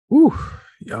Whew,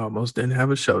 you almost didn't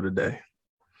have a show today.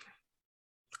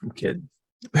 I'm kidding.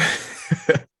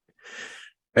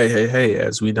 Hey.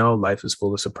 As we know, life is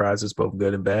full of surprises, both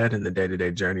good and bad, and the day to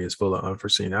day journey is full of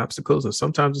unforeseen obstacles. And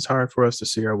sometimes it's hard for us to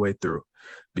see our way through.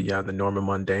 Beyond the normal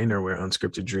mundane or where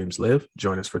unscripted dreams live,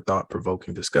 join us for thought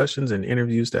provoking discussions and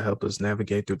interviews that help us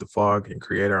navigate through the fog and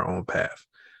create our own path.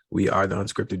 We are the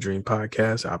Unscripted Dream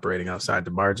Podcast, operating outside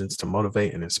the margins to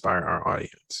motivate and inspire our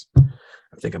audience.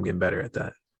 I think I'm getting better at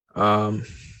that.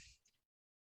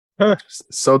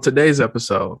 So today's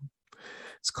episode,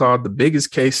 it's called The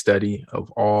Biggest Case Study of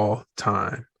All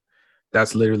Time.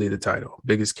 That's literally the title,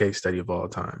 Biggest Case Study of All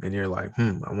Time. And you're like,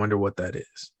 I wonder what that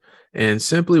is. And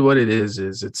simply what it is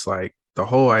it's like the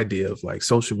whole idea of like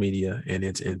social media and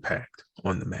its impact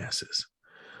on the masses.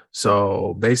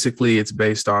 So basically it's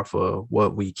based off of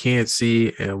what we can't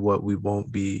see and what we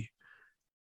won't be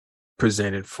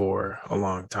presented for a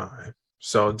long time.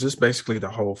 So just basically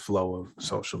the whole flow of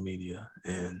social media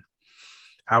and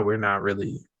how we're not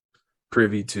really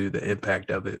privy to the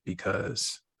impact of it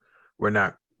because we're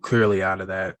not clearly out of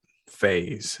that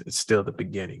phase. It's still the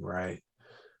beginning, right?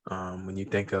 When you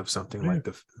think of something like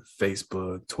the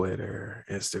Facebook, Twitter,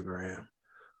 Instagram,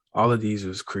 all of these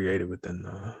was created within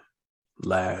the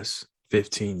last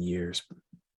 15 years.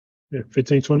 Yeah,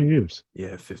 15, 20 years.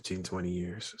 Yeah, 15, 20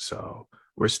 years. So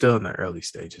we're still in the early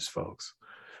stages, folks.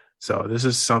 So this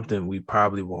is something we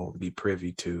probably won't be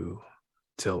privy to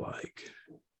till like,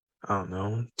 I don't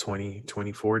know,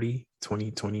 2040,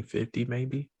 2050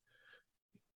 maybe.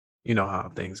 You know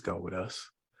how things go with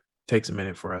us. It takes a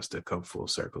minute for us to come full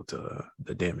circle to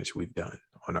the damage we've done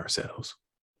on ourselves.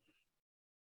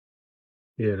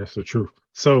 Yeah, that's the truth.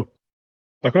 So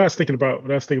like when I was thinking about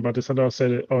this, I know I said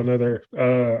it on another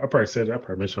I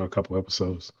probably mentioned on a couple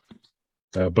episodes.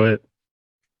 But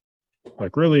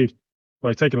like really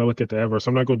like taking a look at the adverse,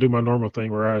 I'm not gonna do my normal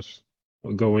thing where I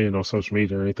go in on social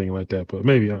media or anything like that, but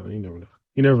maybe you never know.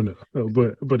 You never know.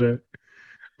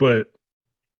 But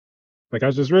like I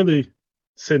was just really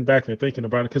sitting back and thinking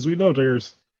about it because we know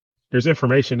there's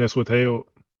information that's withheld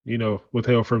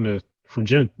from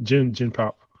Gen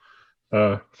Pop,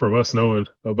 from us knowing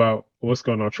about what's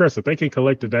going on. Trust that they can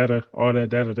collect the data, all that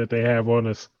data that they have on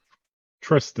us.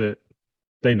 Trust that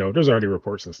they know. There's already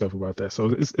reports and stuff about that,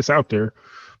 so it's out there.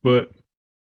 But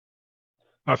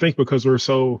I think because we're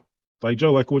so like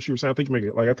Joe, like what you were saying, I think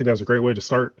that's a great way to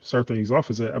start things off.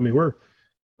 Is that we're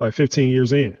like 15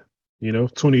 years in,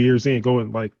 20 years in,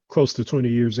 going like close to 20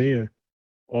 years in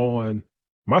on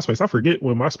MySpace. I forget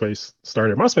when MySpace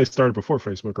started. MySpace started before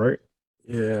Facebook, right?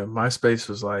 Yeah, MySpace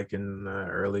was like in the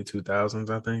early 2000s,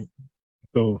 I think.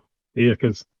 So yeah,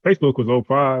 because Facebook was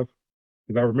 05.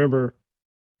 Because I remember,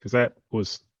 because that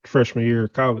was freshman year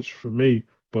of college for me.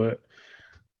 But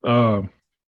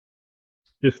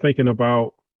just thinking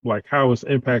about like how it's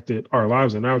impacted our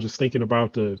lives, and I was just thinking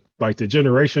about the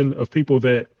generation of people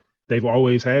that they've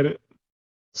always had it,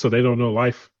 so they don't know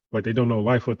life, like they don't know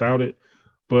life without it.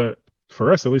 But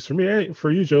for us, at least for me, for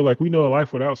you, Joe, like we know a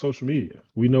life without social media.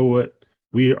 We know what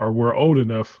we're old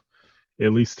enough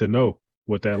at least to know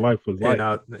what that life was like.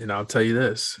 And I'll tell you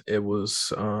this, it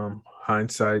was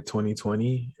hindsight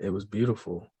 2020. It was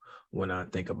beautiful when I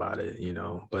think about it,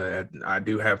 but I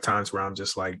do have times where I'm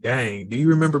just like, dang, do you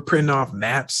remember printing off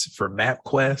maps for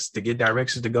MapQuest to get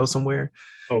directions to go somewhere?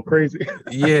 Oh, crazy.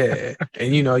 Yeah.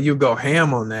 And, you go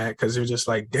ham on that because you're just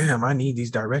like, damn, I need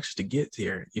these directions to get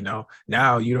here.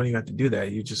 Now you don't even have to do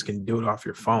that. You just can do it off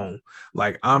your phone.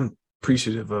 Like I'm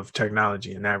appreciative of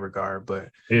technology in that regard,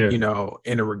 but, yeah.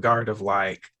 In a regard of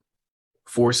like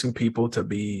forcing people to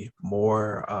be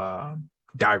more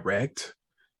direct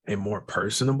and more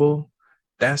personable,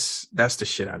 that's the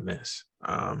shit I miss.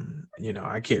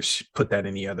 I can't put that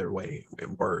any other way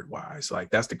word wise. Like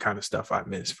that's the kind of stuff I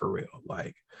miss for real.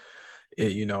 Like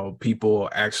people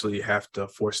actually have to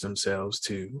force themselves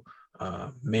to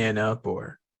man up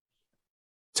or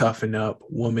toughen up,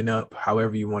 woman up,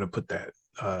 however you want to put that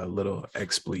little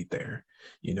expletive there.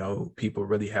 People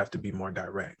really have to be more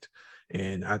direct.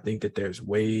 And I think that there's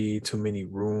way too many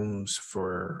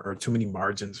too many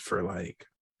margins for like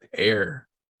air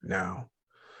now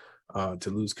to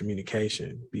lose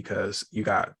communication, because you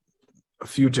got a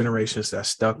few generations that's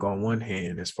stuck on one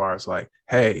hand as far as like,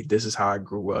 hey, this is how I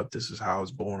grew up, this is how I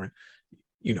was born,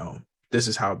 this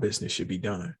is how business should be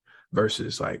done,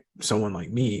 versus like someone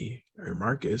like me or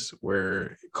Marcus,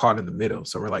 we're caught in the middle.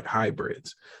 So we're like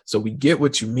hybrids. So we get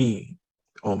what you mean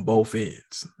on both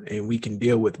ends and we can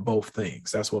deal with both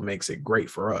things. That's what makes it great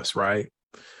for us, right?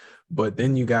 But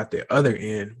then you got the other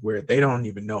end where they don't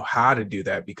even know how to do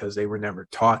that because they were never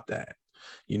taught that.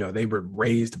 You know, they were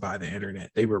raised by the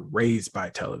internet. They were raised by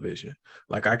television.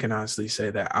 Like, I can honestly say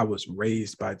that I was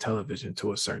raised by television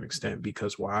to a certain extent,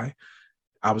 because why?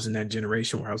 I was in that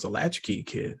generation where I was a latchkey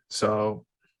kid. So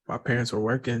my parents were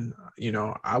working, you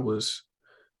know, I was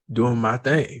doing my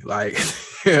thing. Like,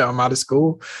 yeah, I'm out of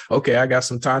school. Okay, I got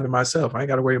some time to myself. I ain't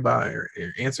got to worry about or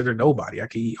answer to nobody. I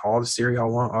can eat all the cereal I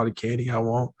want, all the candy I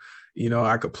want. You know,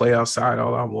 I could play outside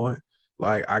all I want.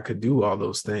 Like, I could do all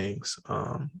those things.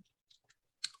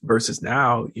 Versus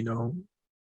now, you know,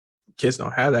 kids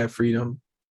don't have that freedom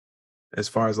as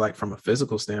far as like from a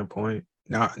physical standpoint.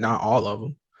 Not all of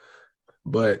them,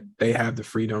 but they have the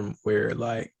freedom where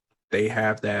like they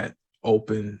have that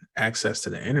open access to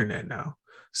the internet now.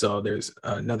 So there's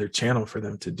another channel for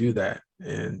them to do that.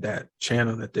 And that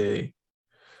channel that they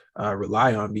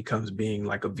rely on becomes being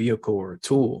like a vehicle or a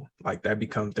tool. Like, that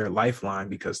becomes their lifeline,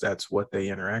 because that's what they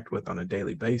interact with on a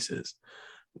daily basis.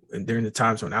 And during the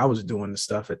times when I was doing the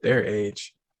stuff at their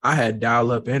age, I had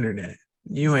dial-up internet.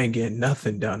 You ain't getting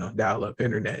nothing done on dial-up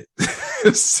internet.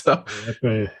 So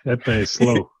that thing's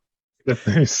slow. That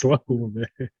thing's slow,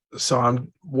 man. So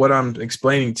what I'm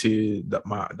explaining to the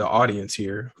audience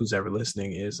here, who's ever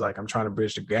listening, is like, I'm trying to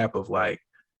bridge the gap of like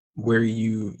where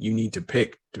you need to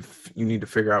pick. You need to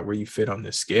figure out where you fit on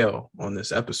this scale on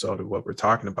this episode of what we're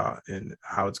talking about, and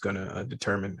how it's going to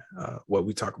determine what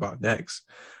we talk about next.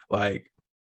 Like,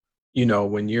 you know,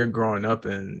 when you're growing up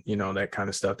and, you know, that kind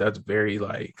of stuff, that's very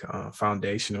like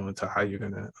foundational into how you're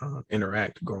going to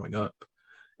interact growing up.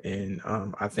 And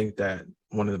I think that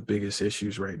one of the biggest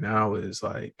issues right now is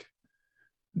like,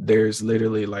 there's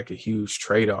literally like a huge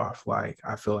trade-off. Like,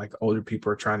 I feel like older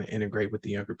people are trying to integrate with the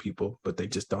younger people, but they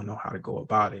just don't know how to go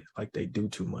about it. Like, they do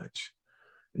too much.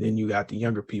 And then you got the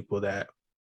younger people that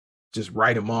just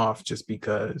write them off just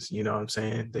because, you know what I'm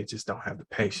saying? They just don't have the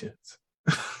patience.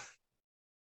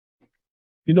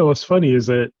 You know, what's funny is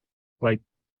that, like,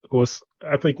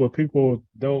 I think what people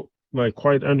don't like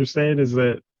quite understand is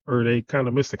that, or they kind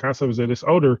of miss the concept, is that it's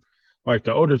older, like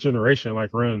the older generation,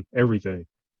 like run everything.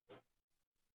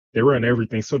 They run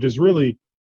everything. So there's really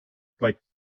like,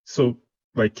 so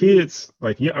like kids,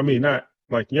 like, yeah, I mean, not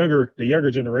like the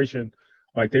younger generation,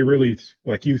 like they really,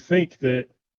 like, you think that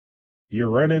you're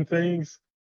running things,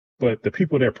 but the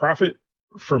people that profit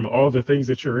from all the things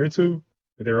that you're into,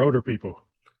 they're older people.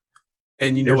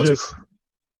 And you know,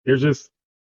 they're just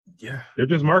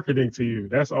marketing to you.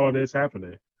 That's all that's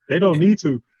happening. They don't need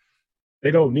to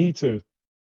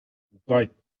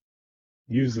like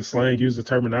use the slang, use the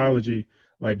terminology,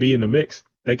 like be in the mix.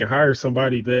 They can hire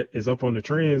somebody that is up on the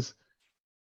trends,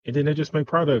 and then they just make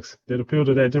products that appeal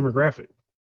to that demographic.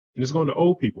 And it's going to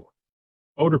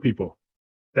older people.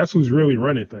 That's who's really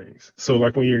running things. So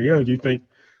like when you're young, you think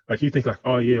like,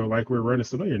 oh yeah, like we're running.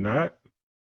 So no, you're not.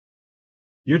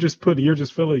 You're just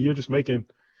making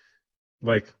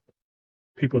like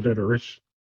people that are rich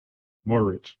more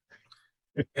rich.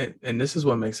 And this is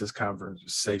what makes this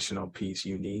conversational piece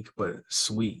unique, but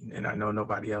sweet. And I know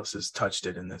nobody else has touched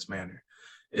it in this manner,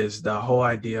 is the whole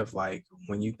idea of like,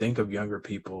 when you think of younger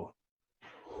people,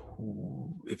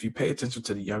 if you pay attention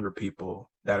to the younger people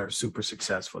that are super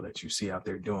successful that you see out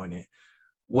there doing it,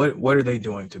 what are they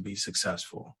doing to be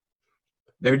successful?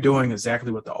 They're doing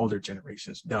exactly what the older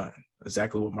generation's done,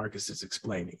 exactly what Marcus is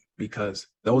explaining, because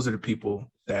those are the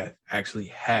people that actually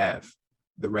have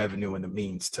the revenue and the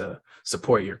means to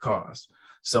support your cause.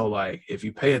 So like, if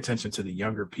you pay attention to the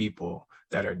younger people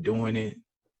that are doing it,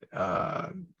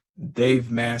 they've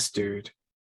mastered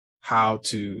how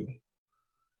to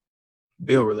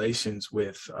build relations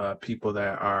with people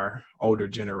that are older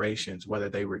generations, whether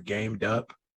they were gamed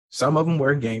up. Some of them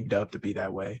were gamed up to be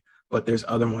that way, but there's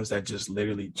other ones that just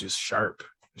literally just sharp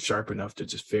enough to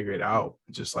just figure it out.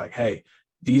 Just like, hey,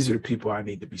 these are the people I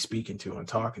need to be speaking to and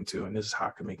talking to, and this is how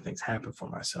I can make things happen for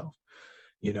myself,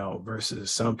 you know,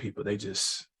 versus some people, they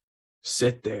just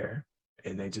sit there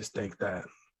and they just think that,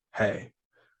 hey,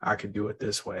 I can do it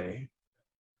this way.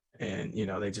 And, you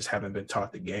know, they just haven't been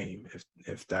taught the game,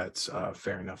 if that's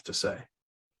fair enough to say.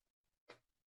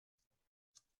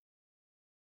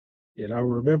 And I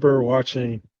remember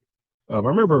watching, I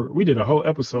remember we did a whole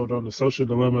episode on the social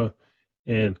dilemma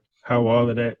and how all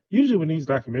of that, usually when these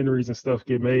documentaries and stuff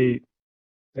get made,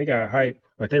 they got hype,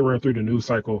 like they run through the news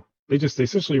cycle. They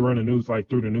essentially run the news like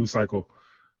through the news cycle,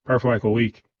 probably for like a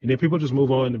week. And then people just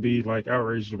move on to be like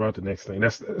outraged about the next thing.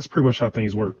 That's pretty much how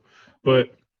things work. But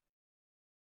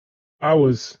I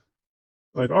was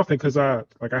like, often, because I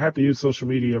have to use social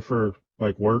media for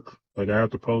like work, like I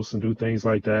have to post and do things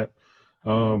like that.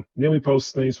 Then we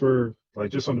post things for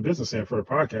like just on the business end for the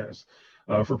podcast,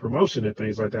 for promotion and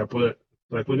things like that. But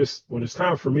like when it's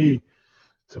time for me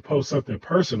to post something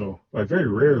personal, like very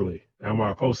rarely am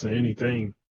I posting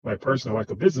anything like personal,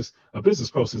 like a business. A business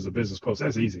post is a business post.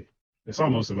 That's easy. It's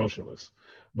almost emotionless.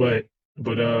 But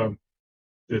the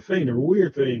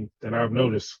weird thing that I've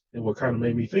noticed and what kind of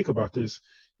made me think about this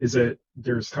is that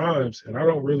there's times, and I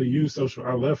don't really use social.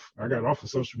 I got off of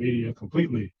social media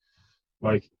completely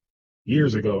like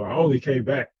years ago. I only came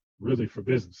back really for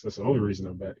business. That's the only reason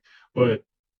I'm back. But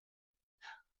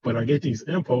I get these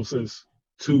impulses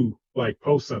to like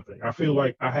post something. I feel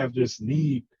like I have this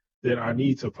need that I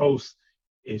need to post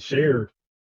and share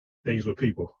things with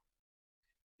people.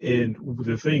 And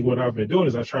the thing, what I've been doing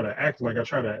is I try to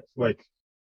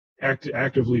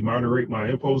actively moderate my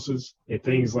impulses and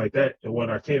things like that. And what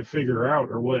I can't figure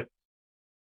out, or what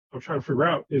I'm trying to figure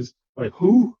out, is like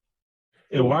who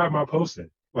and why am I posting?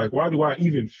 Like, why do I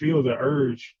even feel the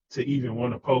urge to even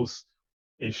want to post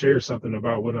and share something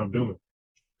about what I'm doing?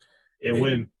 And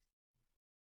when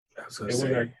I was gonna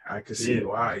say, I can see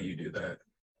why you do that.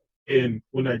 And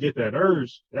when I get that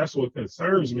urge, that's what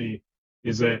concerns me,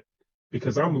 is that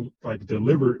because I'm like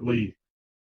deliberately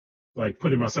like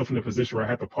putting myself in a position where I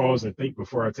have to pause and think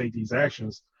before I take these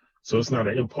actions. So it's not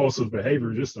an impulsive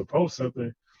behavior just to post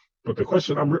something. But the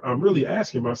question I'm really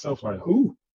asking myself, like,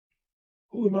 who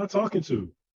am I talking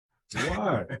to?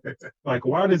 Why? Like,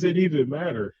 why does it even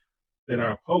matter that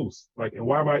I post? Like, and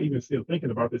why am I even still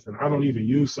thinking about this? And I don't even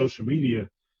use social media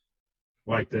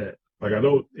like that. Like, I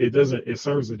know it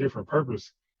serves a different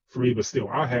purpose for me, but still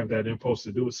I have that impulse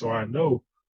to do it. So I know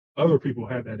other people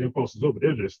have that impulse to do it, but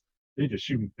they just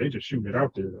shooting it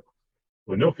out there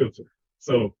with no filter.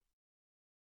 So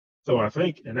I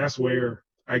think, and that's where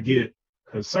I get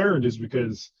concerned, is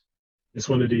because it's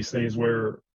one of these things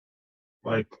where,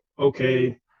 like,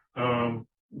 okay,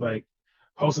 like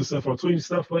posting stuff on tweeting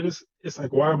stuff, but it's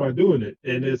like, why am I doing it?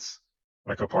 And it's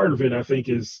like a part of it, I think,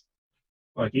 is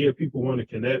like, yeah, people want to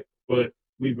connect, but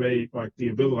we've made like the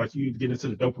ability, like you get into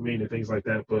the dopamine and things like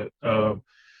that. But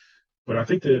I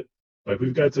think that like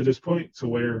we've got to this point to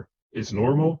where it's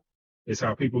normal. It's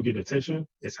how people get attention.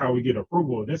 It's how we get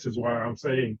approval. And this is why I'm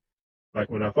saying, like,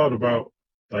 when I thought about,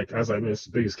 like, as I mentioned, it's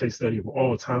the biggest case study of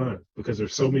all time, because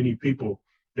there's so many people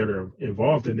that are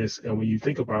involved in this. And when you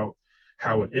think about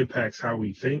how it impacts how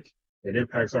we think, it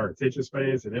impacts our attention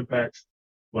spans, it impacts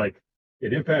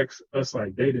us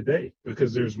like day to day,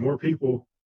 because there's more people.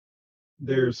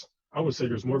 I would say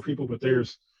there's more people, but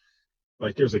there's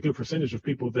a good percentage of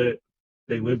people that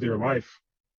they live their life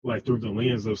like through the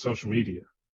lens of social media.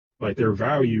 Like, their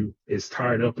value is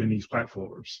tied up in these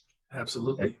platforms.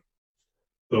 Absolutely.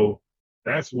 So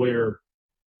that's where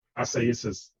I say it's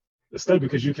a study,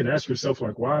 because you can ask yourself,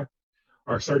 like, why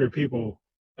are certain people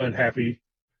unhappy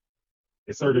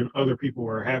and certain other people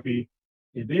are happy?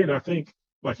 And then I think,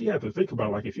 like, you have to think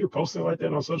about, like, if you're posting like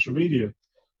that on social media,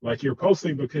 like, you're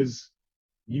posting because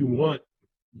you want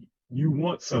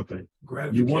something.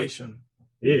 Gratification.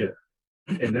 Yeah.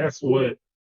 And that's what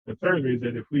concerns me, is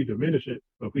that if we diminish it,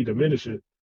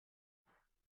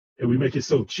 and we make it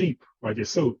so cheap, like it's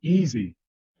so easy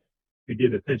to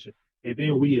get attention, and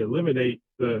then we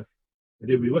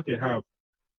look at how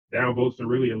downvotes are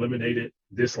really eliminated,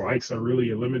 dislikes are really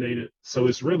eliminated. So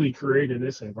it's really creating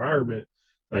this environment.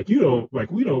 Like, we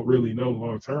don't really know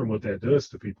long term what that does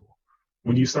to people.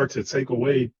 When you start to take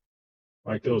away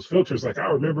like those filters, like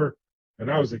I remember when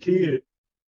I was a kid,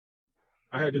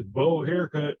 I had this bold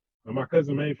haircut, and my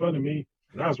cousin made fun of me,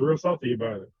 and I was real salty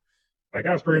about it. Like,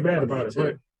 I was pretty mad about it.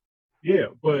 But yeah,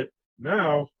 but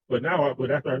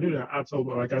after I knew that, I told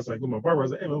her, like, I was like, with my barber, I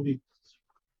was like, hey, don't be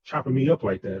chopping me up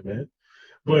like that, man.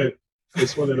 But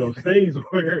it's one of those things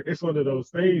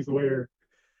where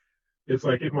it's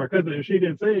like, if she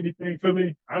didn't say anything to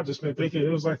me, I just been thinking it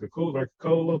was like a cool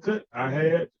little cut I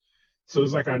had. So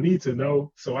it's like, I need to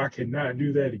know so I cannot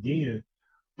do that again.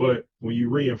 But when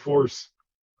you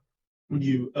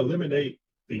eliminate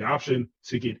the option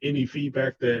to get any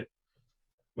feedback that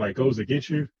like goes against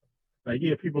you, like,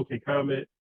 yeah, people can comment,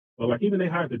 but like, even they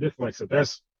hide the dislikes. So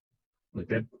that's like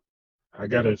that. I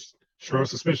got a strong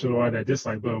suspicion why that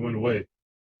dislike button went away.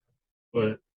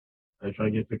 But I try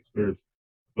to get the experience.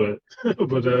 But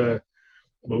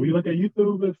when we look at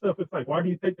YouTube and stuff, it's like, why do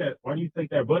you take that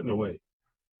button away?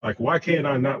 Like, why can't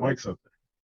I not like something?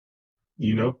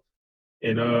 You know?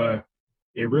 And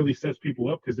it really sets people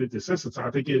up, because it desensitizes.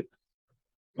 I think it,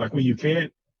 like, when you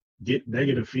can't get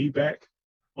negative feedback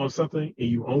on something and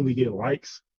you only get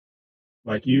likes,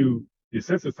 like, you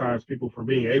desensitize people from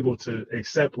being able to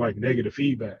accept like negative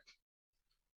feedback.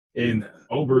 And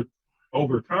over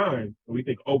time, we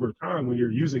think over time, when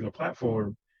you're using a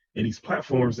platform and these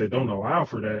platforms that don't allow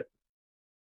for that,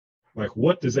 like,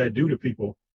 what does that do to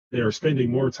people that are spending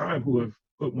more time, who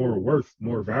put more worth,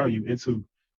 more value into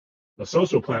a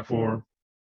social platform,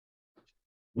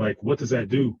 like what does that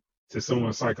do to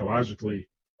someone psychologically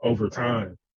over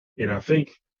time? And I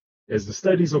think as the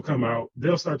studies will come out,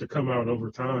 they'll start to come out over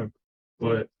time.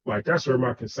 But like that's where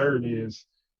my concern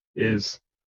is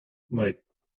like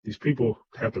these people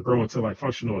have to grow into like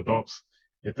functional adults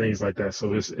and things like that.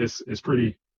 So it's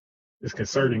pretty it's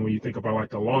concerning when you think about like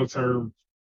the long term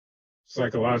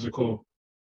psychological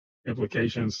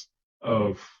implications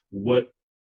of what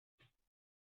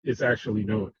it's actually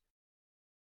doing.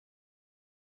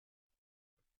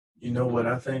 You know what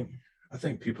I think? I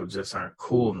think people just aren't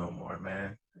cool no more,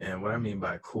 man. And what I mean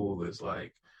by cool is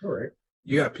like, All right.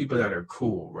 you got people that are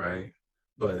cool, right?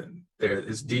 But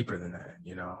it's deeper than that,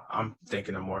 you know. I'm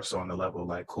thinking of more so on the level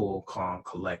like cool, calm,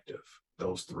 collective.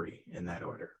 Those three in that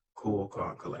order. Cool,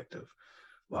 calm, collective.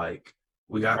 Like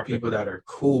we got people that are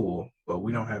cool, but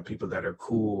we don't have people that are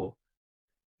cool,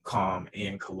 calm,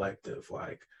 and collective.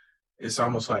 Like it's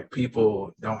almost like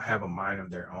people don't have a mind of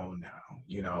their own now,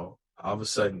 you know. All of a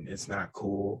sudden it's not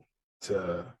cool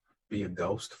to be a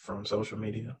ghost from social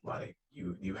media. Like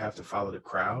you have to follow the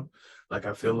crowd. Like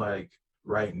I feel like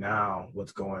right now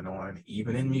what's going on,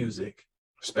 even in music,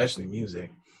 especially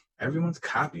music, everyone's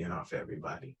copying off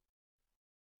everybody.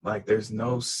 Like there's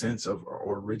no sense of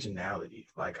originality.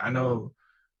 Like I know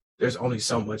there's only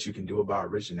so much you can do about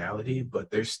originality,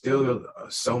 but there's still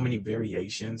so many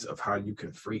variations of how you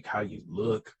can freak, how you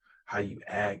look, how you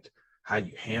act, how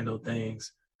you handle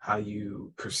things, how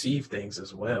you perceive things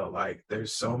as well. Like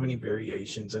there's so many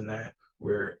variations in that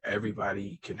where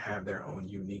everybody can have their own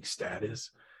unique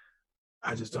status.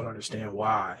 I just don't understand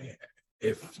why,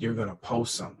 if you're going to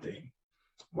post something,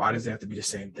 why does it have to be the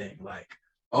same thing? Like,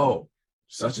 oh,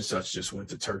 such and such just went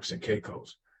to Turks and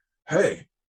Caicos. Hey,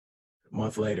 a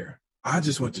month later, I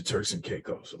just went to Turks and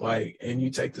Caicos. Like, and you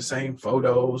take the same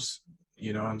photos,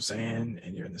 you know what I'm saying?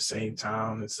 And you're in the same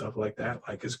town and stuff like that.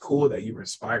 Like, it's cool that you were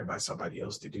inspired by somebody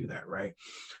else to do that, right?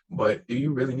 But do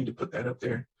you really need to put that up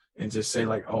there and just say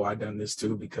like, oh, I done this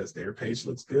too because their page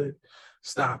looks good?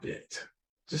 Stop it.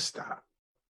 Just stop.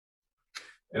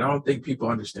 And I don't think people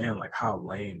understand like how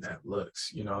lame that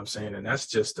looks, you know what I'm saying? And that's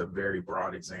just a very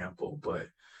broad example, but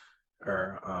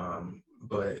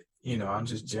you know, I'm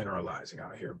just generalizing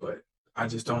out here, but I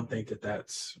just don't think that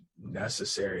that's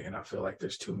necessary. And I feel like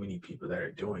there's too many people that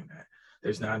are doing that.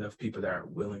 There's not enough people that are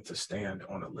willing to stand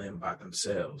on a limb by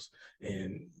themselves.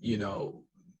 And, you know,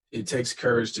 it takes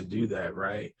courage to do that,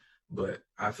 right? But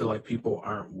I feel like people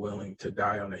aren't willing to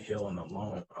die on a hill and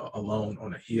alone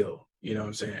on a hill. You know what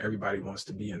I'm saying? Everybody wants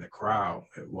to be in the crowd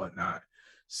and whatnot.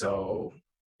 So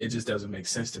it just doesn't make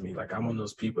sense to me. Like I'm one of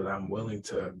those people that I'm willing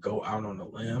to go out on a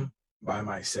limb by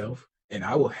myself and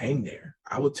I will hang there.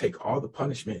 I will take all the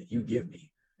punishment you give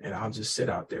me and I'll just sit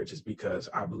out there just because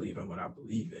I believe in what I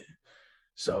believe in.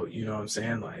 So, you know what I'm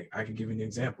saying? Like I can give you an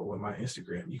example with my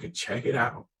Instagram. You can check it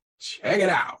out. Check it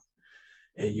out.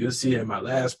 And you'll see that my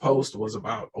last post was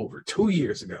about over 2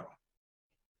 years ago.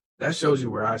 That shows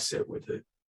you where I sit with it.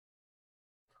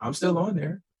 I'm still on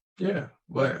there. Yeah,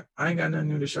 but I ain't got nothing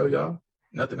new to show y'all.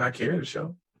 Nothing I care to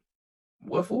show.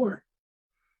 What for?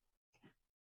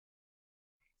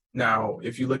 Now,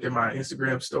 if you look at my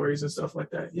Instagram stories and stuff like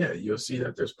that, yeah, you'll see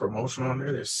that there's promotion on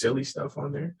there. There's silly stuff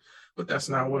on there, but that's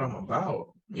not what I'm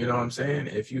about. You know what I'm saying?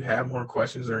 If you have more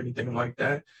questions or anything like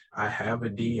that, I have a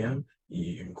DM.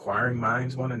 Inquiring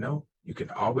minds want to know. You can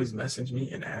always message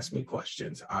me and ask me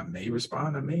questions. I may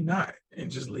respond, I may not, and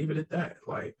just leave it at that.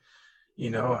 Like, you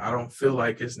know, I don't feel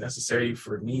like it's necessary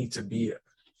for me to be a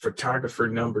photographer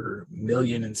number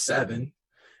 1,000,007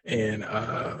 and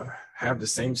have the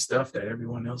same stuff that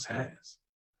everyone else has.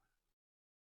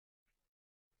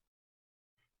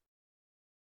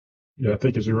 Yeah, I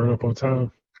think as we run up on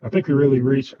time, I think we really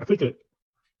reach. I think a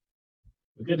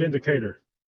good indicator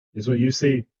is when you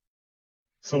see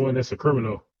someone that's a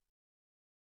criminal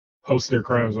post their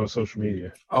crimes on social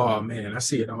media. Oh man, I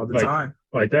see it all the time.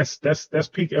 Like that's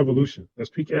peak evolution.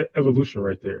 That's peak evolution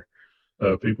right there,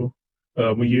 people.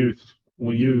 When you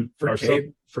for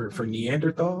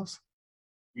Neanderthals,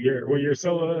 when you're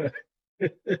so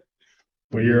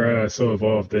when you're so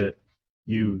evolved that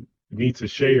you need to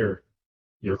share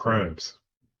your crimes,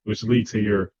 which lead to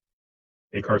your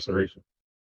incarceration.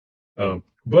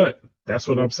 But that's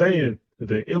what I'm saying.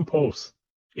 The impulse,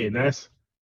 and that's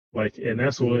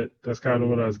kind of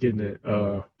what I was getting at.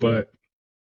 But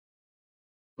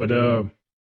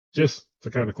just to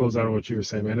kind of close out on what you were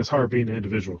saying, man, it's hard being an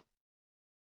individual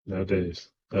nowadays.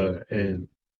 And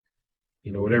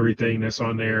you know, with everything that's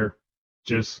on there,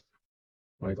 just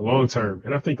like long term.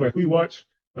 And I think like we watch,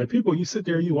 like people, you sit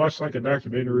there, you watch like a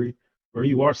documentary or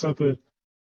you watch something,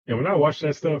 And when I watch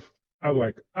that stuff, I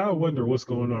like, I wonder what's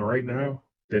going on right now.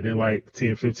 That in like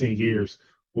 10, 15 years,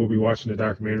 we'll be watching a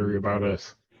documentary about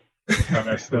us, how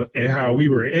that stuff, and how we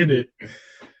were in it,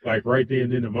 like right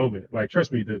then in the moment. Like,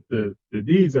 trust me, the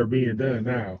deeds are being done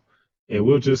now, and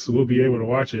we'll be able to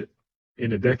watch it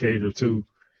in a decade or two,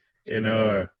 and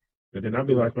then I'll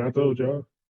be like, man, told y'all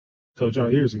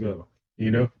years ago,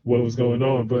 what was going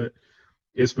on, but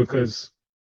it's because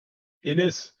it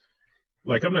is.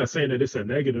 Like, I'm not saying that it's a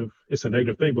negative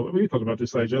thing, but we talk about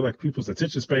this, like, Joe, like people's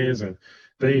attention spans and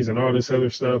things and all this other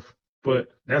stuff, but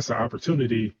that's an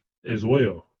opportunity as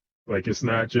well. Like, it's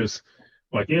not just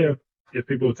like, yeah, if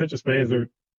people's attention spans are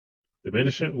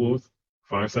diminishing, we'll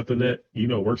find something that,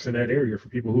 works in that area for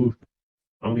people who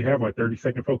only have like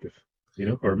 30-second focus,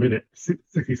 or a minute,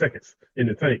 60 seconds in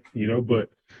the tank,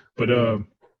 but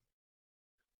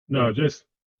no, just,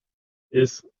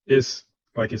 it's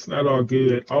like, it's not all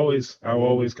good. I'll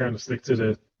always kind of stick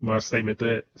to my statement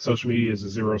that social media is a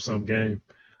zero-sum game,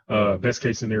 best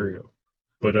case scenario.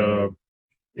 But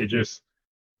there's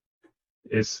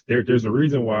a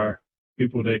reason why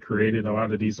people that created a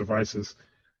lot of these devices,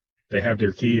 they have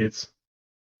their kids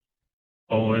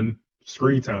on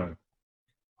screen time.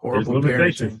 Horrible there's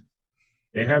limitations. parenting.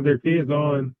 They have their kids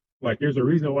on, like, there's a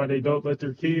reason why they don't let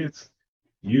their kids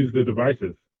use the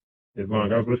devices as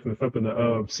long. I was listening to something the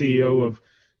CEO of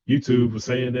YouTube was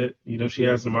saying that, she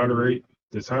has to moderate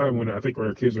the time when our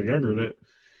kids are younger,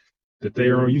 that they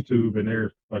are on YouTube and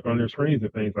they're like on their screens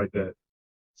and things like that.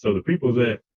 So the people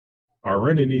that are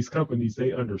running these companies,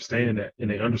 they understand that, and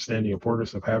they understand the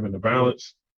importance of having the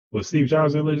balance. Well, Steve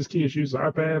Jobs didn't let his kids use the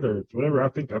iPad or whatever. I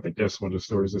think that's one of the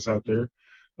stories that's out there.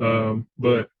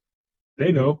 But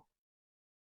they know.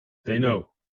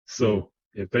 So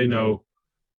if they know,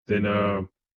 then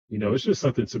it's just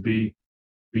something to be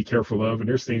careful of. And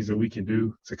there's things that we can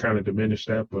do to kind of diminish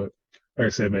that. But like I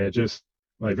said, man, just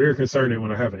like very concerning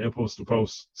when I have an impulse to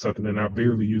post something and I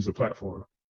barely use the platform,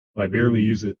 like barely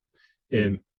use it,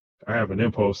 and I have an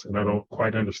impulse and I don't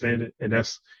quite understand it. And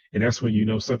that's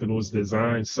when something was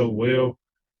designed so well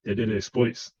that it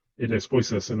exploits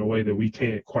us in a way that we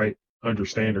can't quite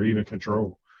understand or even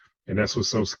control. And that's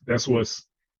what's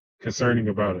concerning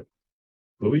about it.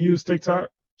 But we use TikTok.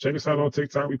 Check us out on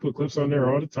TikTok. We put clips on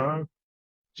there all the time.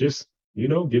 Just,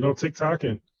 get on TikTok,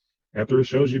 and after it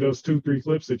shows you those 2-3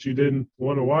 clips that you didn't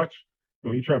want to watch,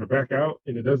 when you try to back out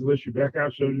and it doesn't let you back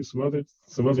out, shows you some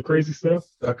other crazy stuff.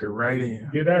 Suck it right in.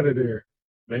 Get out of there.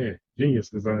 Man, genius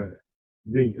design.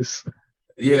 Genius.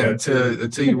 Yeah,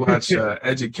 until you watch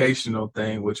educational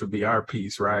thing, which would be our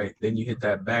piece, right? Then you hit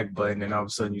that back button and all of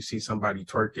a sudden you see somebody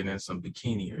twerking in some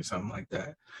bikini or something like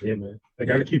that. Yeah, man. They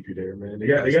got to keep you there, man. They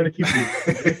got to keep you.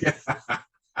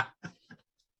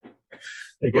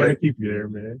 They got to keep you there,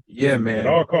 man. Yeah, man. At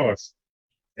all costs.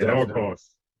 Definitely. At all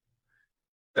costs.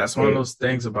 That's one of those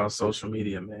things about social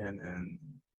media, man. And,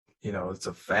 it's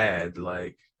a fad.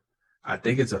 Like, I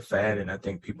think it's a fad, and I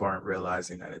think people aren't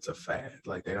realizing that it's a fad.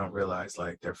 Like, they don't realize,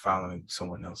 like, they're following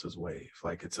someone else's wave.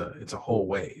 Like, it's a whole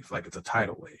wave. Like, it's a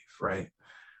tidal wave, right?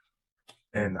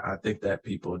 And I think that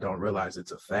people don't realize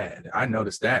it's a fad. I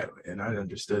noticed that, and I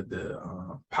understood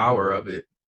the power of it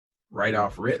right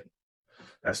off rip.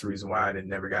 That's the reason why I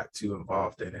never got too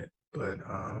involved in it. But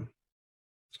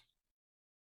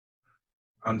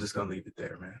I'm just going to leave it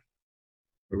there, man.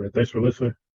 All right, thanks for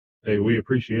listening. Hey, we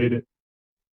appreciate it.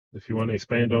 If you want to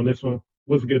expand on this one,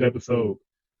 what's a good episode?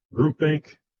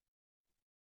 Groupthink?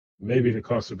 Maybe the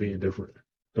cost of being different.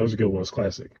 Those are good ones,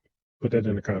 classic. Put that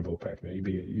in the combo pack, man.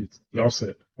 Y'all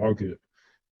set. All good.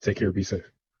 Take care. Be safe.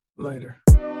 Later.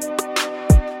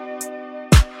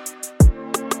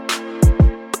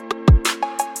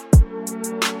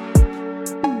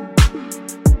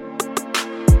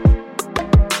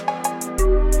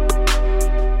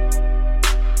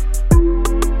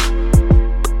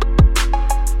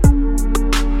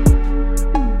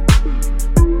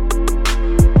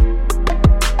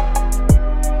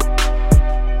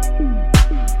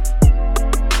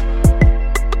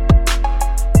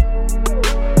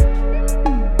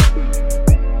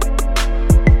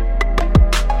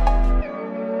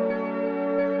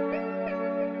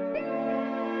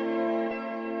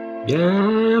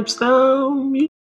 Gapstone